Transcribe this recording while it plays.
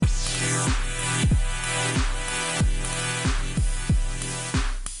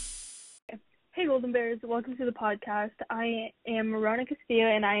Golden Bears. Welcome to the podcast. I am Marona Castillo,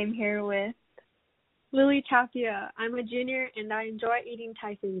 and I am here with Lily Tapia. I'm a junior, and I enjoy eating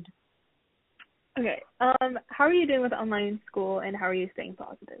Thai food. Okay. How are you doing with online school, and how are you staying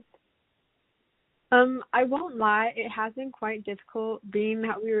positive? I won't lie, it has been quite difficult being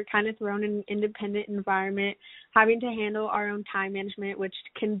that we were kind of thrown in an independent environment, having to handle our own time management, which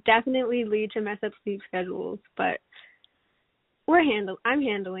can definitely lead to messed up sleep schedules, but I'm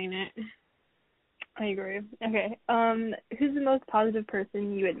handling it. I agree. Okay. Who's the most positive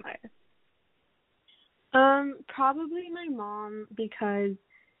person you admire? Probably my mom, because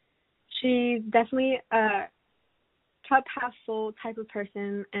she's definitely a cup half full type of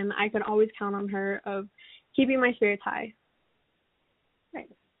person, and I can always count on her of keeping my spirits high. Nice.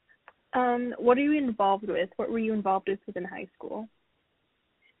 What are you involved with? What were you involved with within high school?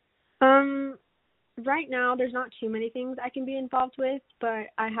 Right now, there's not too many things I can be involved with, but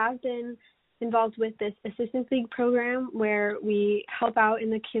I have been involved with this Assistance League program where we help out in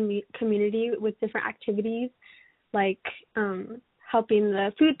the community with different activities, like helping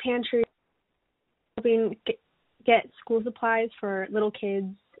the food pantry, helping get school supplies for little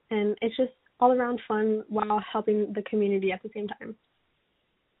kids, and it's just all around fun while helping the community at the same time.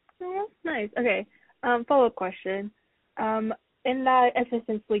 Oh, nice. Okay. Follow-up question. In that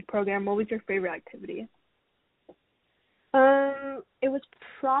Assistance League program, what was your favorite activity? It would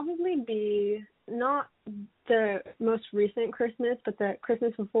probably be not the most recent Christmas, but the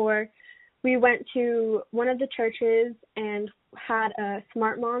Christmas before. We went to one of the churches and had a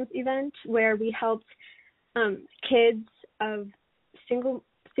Smart Moms event where we helped kids of single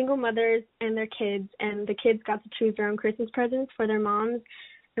mothers and their kids, and the kids got to choose their own Christmas presents for their moms,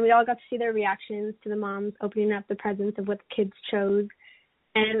 and we all got to see their reactions to the moms opening up the presents of what the kids chose,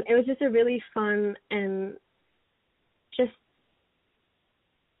 and it was just a really fun and just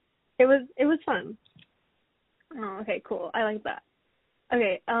it was fun. Oh, okay, cool. I like that.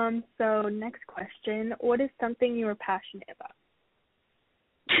 Okay, so next question. What is something you are passionate about?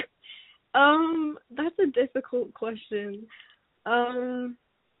 That's a difficult question.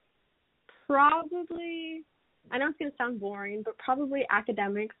 Probably, I know it's going to sound boring, but probably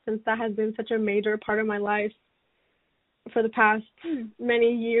academics, since that has been such a major part of my life for the past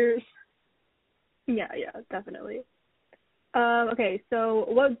many years. Yeah, definitely. Okay, so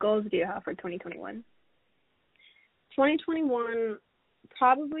what goals do you have for 2021? 2021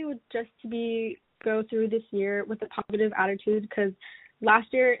 probably would just go through this year with a positive attitude, because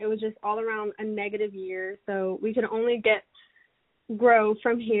last year it was just all around a negative year, so we could only grow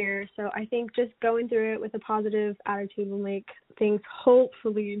from here. So I think just going through it with a positive attitude will make things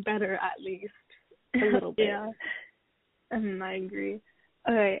hopefully better, at least a little bit. Yeah, I agree.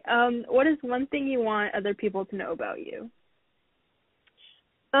 Okay, what is one thing you want other people to know about you?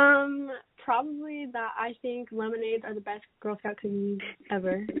 Probably that I think lemonades are the best Girl Scout cookies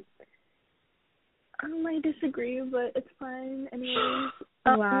ever. I disagree, but it's fine anyways.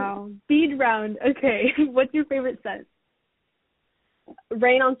 Wow. Speed round. Okay, what's your favorite scent?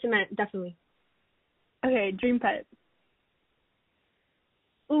 Rain on Cement, definitely. Okay, dream pet.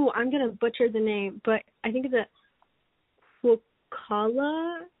 Ooh, I'm gonna butcher the name, but I think it's a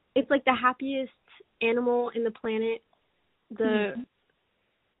quokka. It's like the happiest animal in the planet.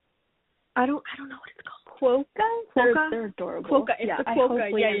 I don't know what it's called. Quokka? They're adorable. Quokka. It's the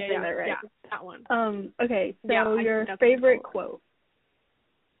quokka. Yeah, Right. Yeah, that one. Okay, so yeah, your favorite quote?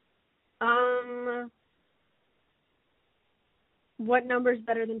 What number is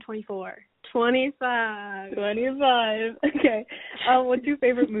better than 24? 25. 25. Okay. What's your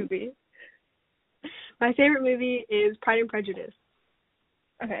favorite movie? My favorite movie is Pride and Prejudice.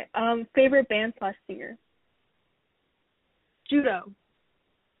 Okay. Favorite band / singer? Judo.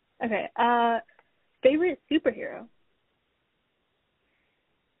 Okay. Favorite superhero?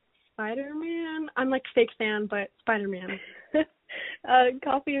 Spider-Man. I'm like fake fan, but Spider-Man.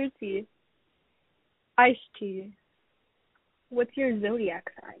 Coffee or tea? Iced tea. What's your zodiac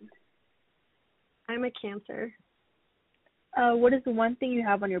sign? I'm a Cancer. What is the one thing you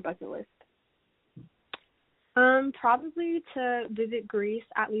have on your bucket list? Probably to visit Greece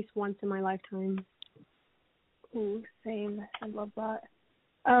at least once in my lifetime. Ooh, same. I love that.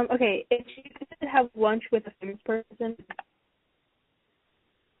 Okay, if you could have lunch with a famous person.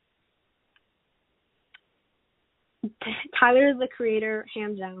 Tyler, the Creator,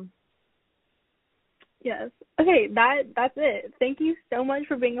 hands down. Yes. Okay, that's it. Thank you so much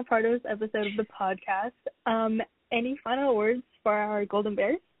for being a part of this episode of the podcast. Any final words for our Golden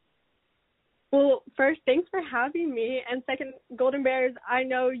Bears? Well, first, thanks for having me. And second, Golden Bears, I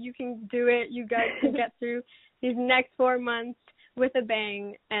know you can do it. You guys can get through these next 4 months with a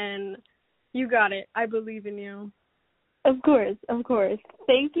bang. And You got it. I believe in you. Of course, of course.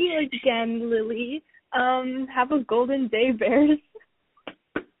 Thank you again, Lily. Have a golden day, Bears.